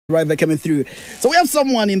Right, they're coming through. So we have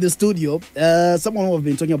someone in the studio, someone who have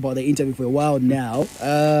been talking about the interview for a while now.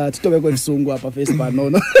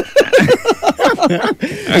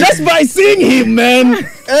 Just by seeing him, man.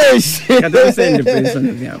 Hey, shit. Personal.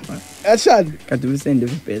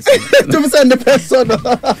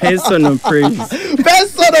 praise.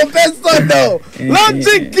 Personal.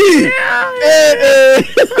 Logic.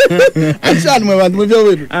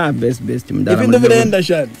 Best. Even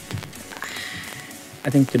I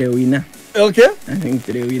think today winner. Okay. I think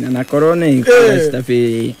today winner. Na corona stuff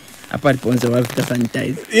apart from the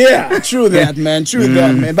sanitize. Yeah, true that, man. True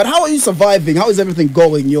that, man. But how are you surviving? How is everything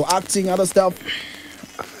going? You're acting, other stuff?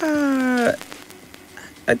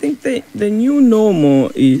 I think the new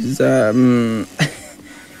normal is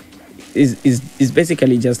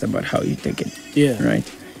basically just about how you take it. Yeah. Right.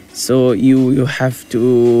 So you have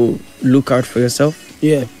to look out for yourself.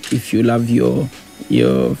 Yeah. If you love your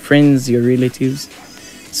friends, your relatives.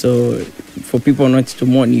 So for people not to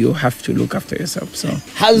mourn, you have to look after yourself. So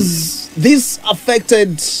has this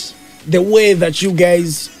affected the way that you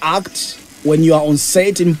guys act when you are on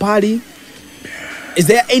set in Mpali? Is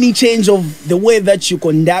there any change of the way that you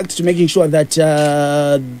conduct to making sure that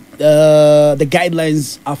the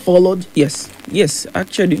guidelines are followed? Yes.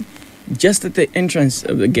 Actually, just at the entrance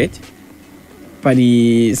of the gate, by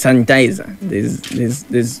the sanitizer,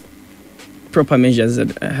 there's proper measures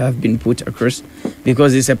that have been put across,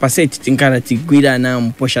 because it's a passage and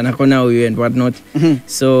whatnot.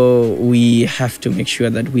 So we have to make sure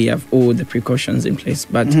that we have all the precautions in place.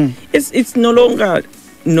 But it's no longer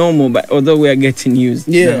normal, but although we are getting used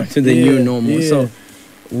now to the new normal. Yeah. So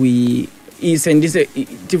we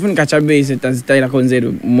different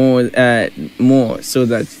more so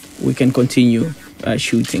that we can continue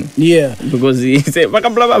shooting. Yeah. Because he said, but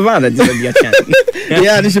anyways,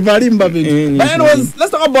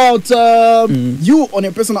 let's talk about you on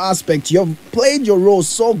a personal aspect. You've played your role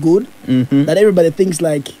so good that everybody thinks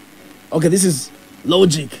like, okay, this is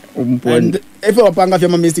Logic. And if you're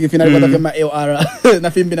a mistake, if you're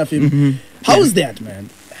how is that, man?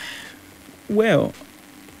 Well,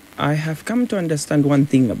 I have come to understand one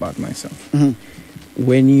thing about myself.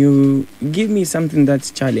 When you give me something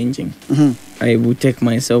that's challenging, I will take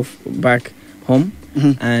myself back home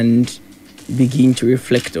and begin to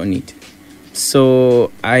reflect on it.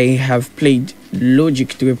 So I have played Logic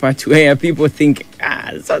to a part where people think,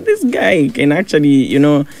 so this guy can actually,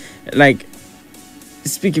 like,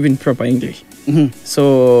 speak even proper English.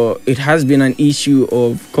 So it has been an issue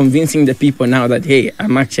of convincing the people now that, hey,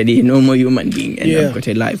 I'm actually a normal human being and I've got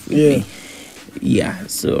a life with me. Yeah,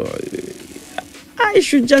 so I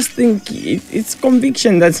should just think it's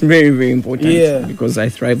conviction that's very, very important because I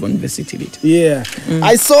thrive on versatility. Yeah.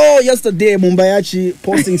 I saw yesterday Mumbayachi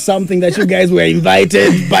posting something that you guys were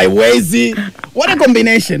invited by Wazy. What a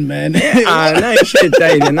combination, man. What's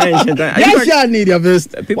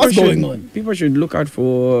going on? People should look out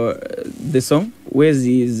for the song.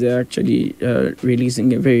 Wazy is actually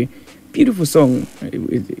releasing a very beautiful song.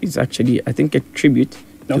 It's actually, I think, a tribute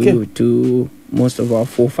to most of our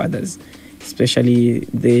forefathers, especially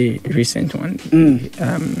the recent one,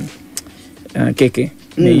 Keke.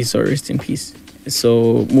 May his soul rest in peace.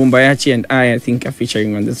 So Mumbayachi and I think, are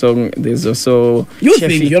featuring on the song. There's also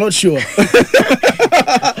think you're not sure.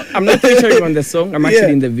 I'm not featuring on the song. I'm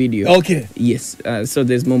actually in the video. Okay. Yes. So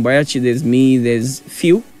there's Mumbayachi. There's me. There's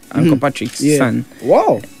Phil, Uncle Patrick's son.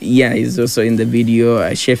 Wow. Yeah, he's also in the video.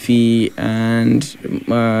 Shefi and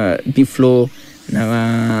Biflo.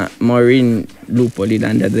 Now, Maureen Lupoli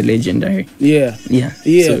under the legendary. Yeah. So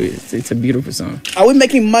it's a beautiful song. Are we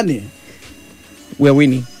making money? We're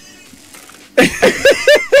winning. There's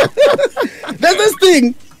this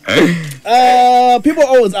thing. People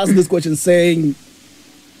always ask this question saying,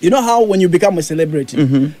 you know how when you become a celebrity,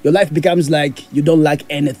 your life becomes like you don't lack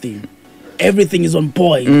anything. Everything is on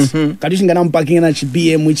point.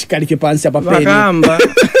 BM which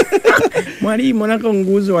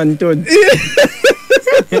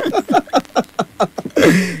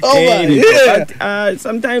But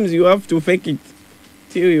sometimes you have to fake it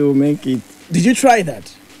till you make it. Did you try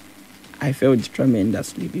that? I failed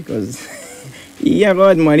tremendously because you have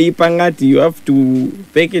to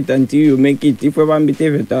fake it until you make it. If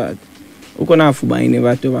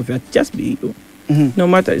just be you. No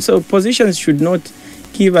matter. So positions should not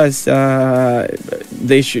give us.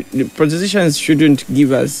 Positions shouldn't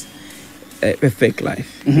give us a fake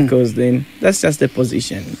life, because then that's just the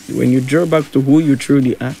position. When you draw back to who you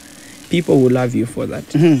truly are, people will love you for that.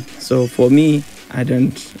 So for me, I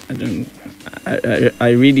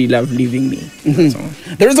really love living me. That's all.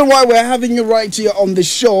 The reason why we're having you right here on the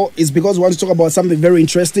show is because we want to talk about something very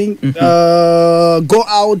interesting. Go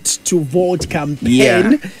out to vote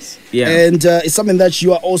campaign. Yeah. And it's something that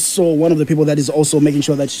you are also one of the people that is also making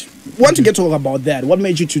sure that you want to get to talk about that. What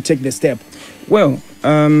made you to take the step? Well,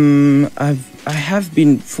 I have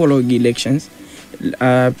been following elections.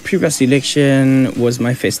 Previous election was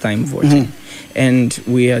my first time voting, and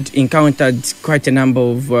we had encountered quite a number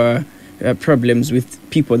of problems with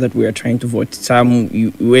people that we are trying to vote. Some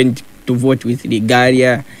went to vote with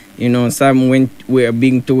regalia, some were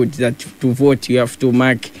being told that to vote you have to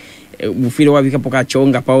mark so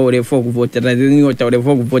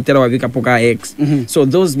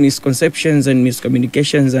those misconceptions and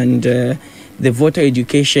miscommunications and the voter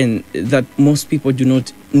education that most people do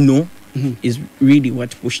not know is really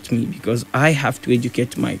what pushed me, because I have to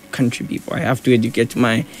educate my country people. I have to educate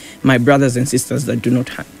my brothers and sisters that do not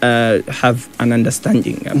have an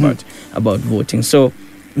understanding about voting. So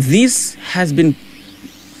this has been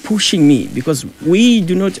pushing me, because we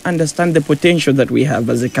do not understand the potential that we have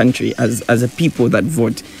as a country, as a people that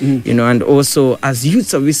vote, and also as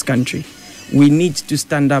youths of this country. We need to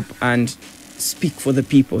stand up and speak for the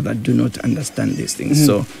people that do not understand these things.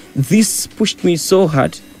 So this pushed me so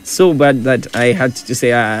hard, so bad, that I had to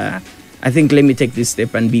say, I think let me take this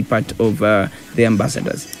step and be part of the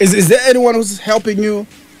ambassadors. Is there anyone who's helping you,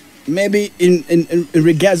 maybe in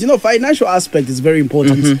regards, financial aspect is very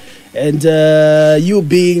important, and you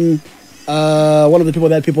being one of the people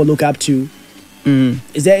that people look up to,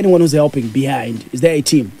 is there anyone who's helping behind? Is there a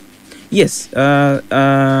team? Yes,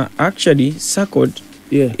 actually SACOD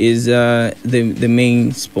is the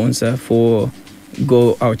main sponsor for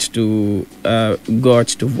go out to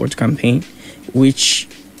vote campaign, which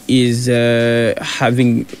is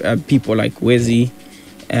having people like Wezi,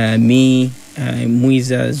 me,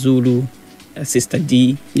 Muiza, Zulu, Sister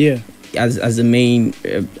D, as the main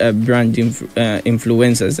brand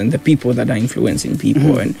influencers, and the people that are influencing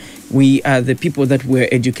people. And we are the people that were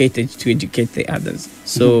educated to educate the others.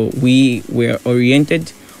 So we were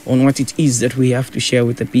oriented on what it is that we have to share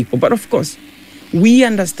with the people. But of course, we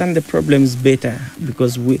understand the problems better,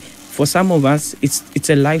 because for some of us, it's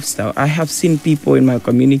a lifestyle. I have seen people in my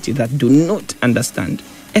community that do not understand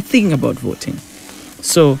a thing about voting.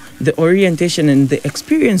 So the orientation and the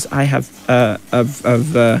experience I have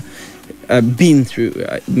been through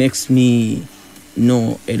makes me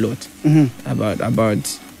know a lot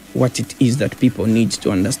about what it is that people need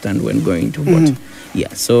to understand when going to vote.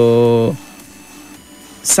 So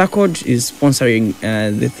SACOD is sponsoring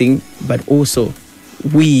the thing, but also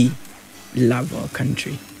we love our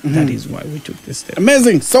country. That is why we took this step.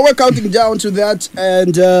 Amazing. So we're counting down to that,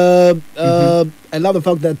 and I love the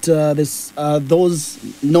fact that there's those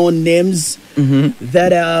known names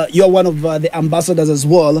that you're one of the ambassadors as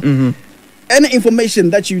well. Any information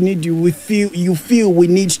that you need, you feel we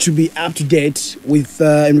need to be up to date with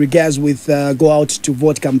in regards with go out to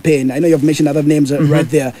vote campaign. I know you've mentioned other names right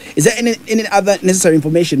there. Is there any other necessary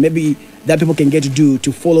information maybe that people can get to do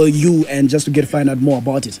to follow you and just to find out more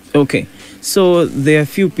about it? Okay, so there are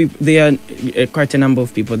few people. There are quite a number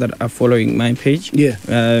of people that are following my page.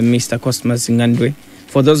 Mr. Cosmas Ngandwe.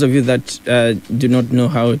 For those of you that do not know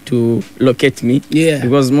how to locate me,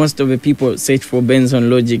 because most of the people search for Benson,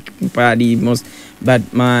 Logic, Mpali, but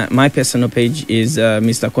my personal page is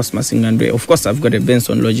Mr. Cosmas Ngandwe. Of course, I've got a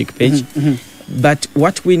Benson Logic page. But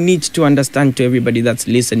what we need to understand, to everybody that's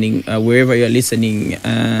listening, wherever you're listening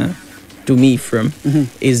to me from,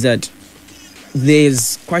 is that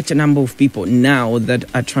there's quite a number of people now that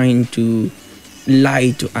are trying to lie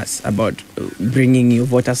to us about bringing your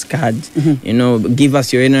voters card, give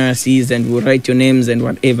us your NRCs and we'll write your names and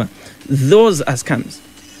whatever. Those are scams,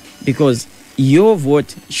 because your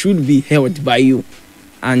vote should be held by you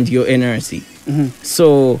and your NRC.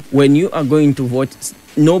 So when you are going to vote,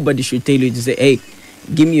 nobody should tell you to say, hey,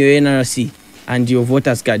 give me your NRC and your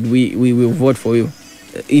voters card, we will vote for you.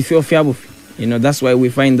 If you're fiable, that's why we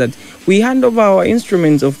find that we hand over our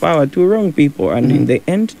instruments of power to wrong people, and in the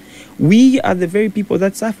end, we are the very people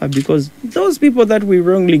that suffer, because those people that we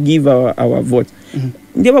wrongly give our vote,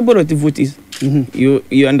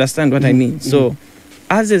 you understand what I mean? So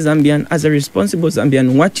as a Zambian, as a responsible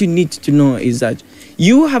Zambian, what you need to know is that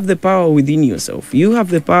you have the power within yourself. You have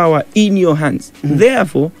the power in your hands.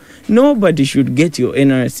 Therefore, nobody should get your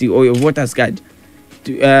NRC or your voter's card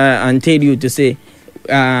and tell you to say,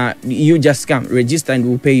 you just come register and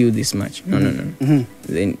we'll pay you this much. No.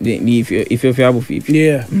 Then if you're fiable,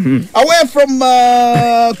 away from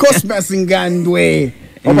Cosmas Ngandwe.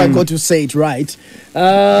 Hope I got to say it right.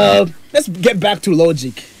 Let's get back to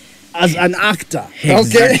Logic. as an actor.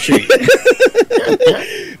 Exactly.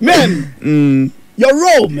 Okay. Man, your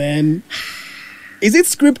role, man, is it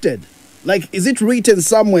scripted? Like, is it written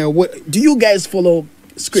somewhere? Do you guys follow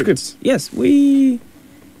scripts? Yes, we...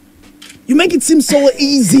 You make it seem so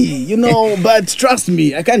easy, but trust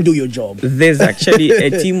me, I can't do your job. There's actually a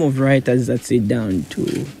team of writers that sit down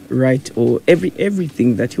to write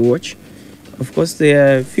everything that you watch. Of course, there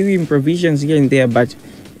are a few improvisations here and there, but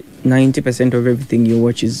 90% of everything you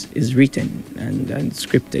watch is written and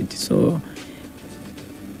scripted. So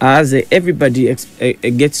as everybody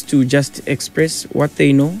gets to just express what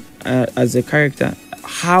they know as a character,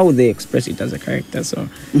 how they express it as a character. So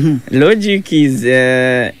Logic is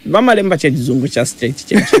bamalemba chezungu cha straight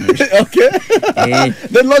change. Okay.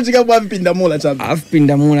 Then Logic have pindamula chabe. I've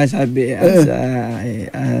pindamula chabe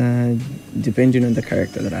depending on the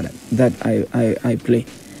character that I play.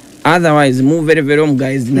 Otherwise, move very very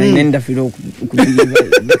guys. Because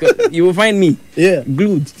you will find me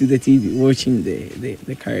glued to the TV watching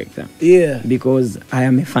the character. Yeah. Because I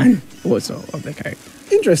am a fan also of the character.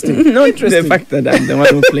 Interesting. Not interesting. The fact that I'm the one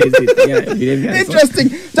who plays it. Yeah, interesting.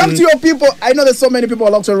 Talk to your people. I know there's so many people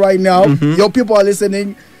locked on right now. Your people are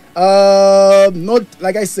listening. Not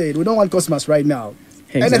like I said, we don't want Cosmas right now.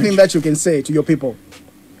 Exactly. Anything that you can say to your people.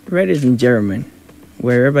 Ladies and gentlemen,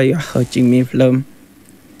 wherever you're watching me from,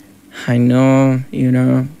 I know,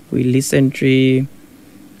 we listen to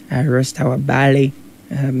Rest Our Bali.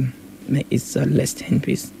 It's a less in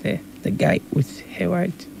peace. The guy with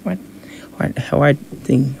Howard. Howard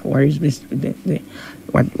thing. What is this?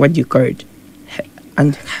 What do you call it?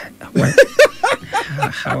 And what?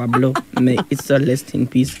 How I blow. It's a less in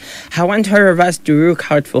peace. I want her of us to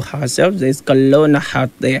look out for ourselves. There's cologne out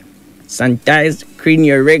there. Sanitize, clean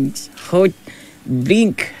your rigs, hot,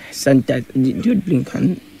 blink, sanitize. Do you blink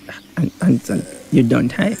and you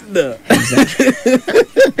don't, huh? No. Exactly.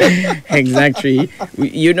 Exactly.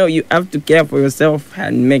 You have to care for yourself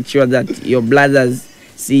and make sure that your brothers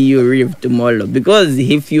see you live tomorrow. Because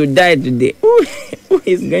if you die today, who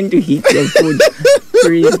is going to eat your food?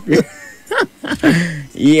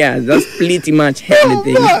 Yeah, that's pretty much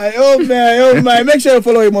everything. Oh my. Make sure you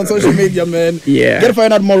follow him on social media, man. Yeah. Get to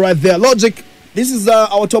find out more right there. Logic, this is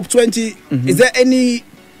our top 20. Is there any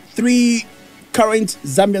 3 current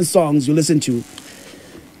Zambian songs you listen to?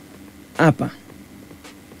 Apa.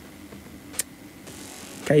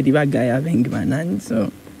 Kaidiba Gaya Vengmanan,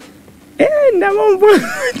 so. Any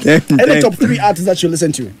top 3 artists that you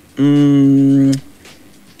listen to?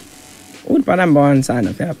 What Panamban son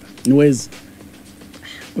of Apa? Noise.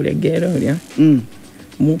 Would I get out, yeah?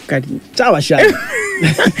 Mukadi. Chawasha.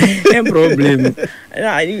 No problem.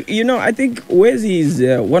 I think Wezi is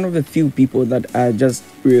one of the few people that are just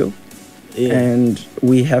real. Yeah. And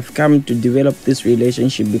we have come to develop this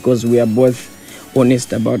relationship because we are both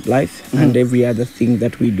honest about life and every other thing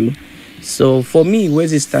that we do. So for me,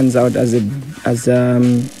 Wezi stands out as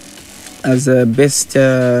a best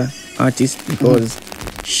artist because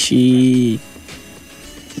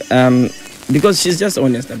because she's just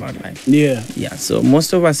honest about life. Yeah. Yeah. So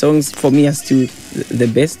most of her songs for me are still the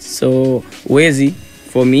best. So Wezi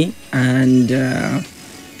for me and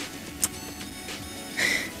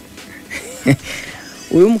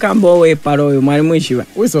uyu mkambo we paro uyu mwari mwishiwa.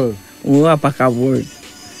 Wiso. Uwa pakavori.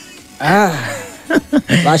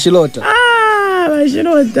 Bashilota.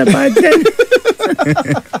 Bashilota pattern.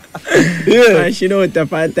 Yeah. Bashilota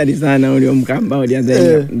pattern sana uli mkamba uli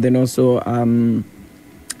then also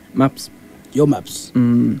Maps. Your Maps.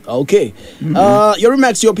 Okay. Your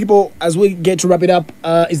remarks, your people, as we get to wrap it up,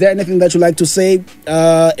 is there anything that you'd like to say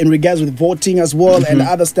in regards with voting as well and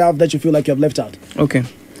other stuff that you feel like you have left out? Okay.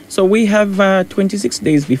 So we have 26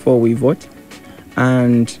 days before we vote,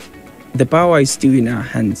 and the power is still in our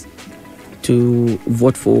hands to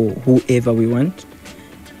vote for whoever we want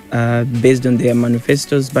based on their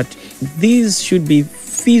manifestos. But these should be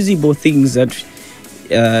feasible things that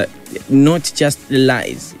not just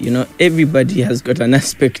lies. Everybody has got an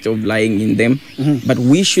aspect of lying in them, but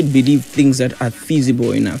we should believe things that are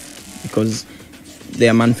feasible enough because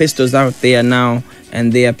there are manifestos out there now.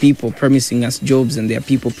 And there are people promising us jobs, and there are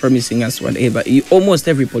people promising us whatever. Almost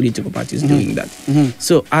every political party is doing that.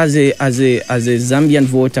 So, as a Zambian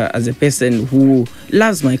voter, as a person who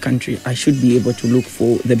loves my country, I should be able to look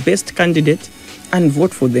for the best candidate and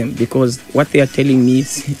vote for them because what they are telling me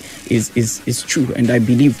is true, and I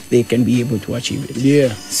believe they can be able to achieve it.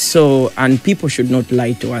 Yeah. So, and people should not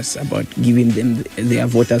lie to us about giving them their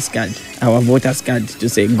voters card, our voters card, to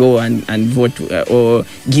say go and vote or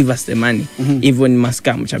give us the money. Even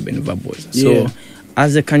Maskam Chabenuvaboza. So,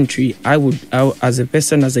 as a country, as a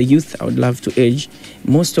person, as a youth, I would love to urge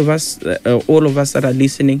most of us, all of us that are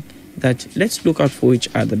listening, that let's look out for each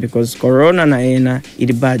other, because Corona naena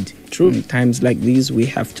it bad. True. In times like these, we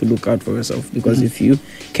have to look out for yourself, because if you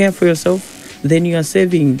care for yourself, then you are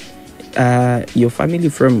saving your family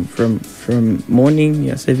from mourning.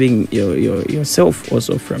 You're saving yourself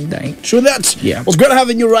also from dying. True that. Yeah. It was great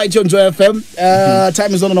having you right here on Joyfm.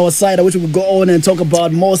 Time is not on our side. I wish we could go on and talk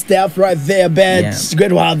about more stuff right there, but it's great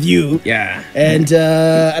to have you. Yeah. And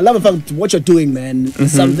I love the fact what you're doing, man.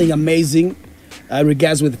 It's something amazing.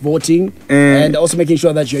 Regards with voting, and also making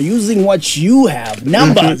sure that you're using what you have,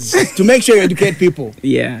 numbers, to make sure you educate people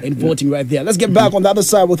in voting right there. Let's get back on the other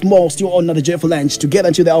side with more, still on another Joyful Lunch, together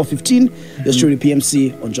until the hour 15. You're streaming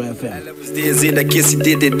PMC on Joyfm.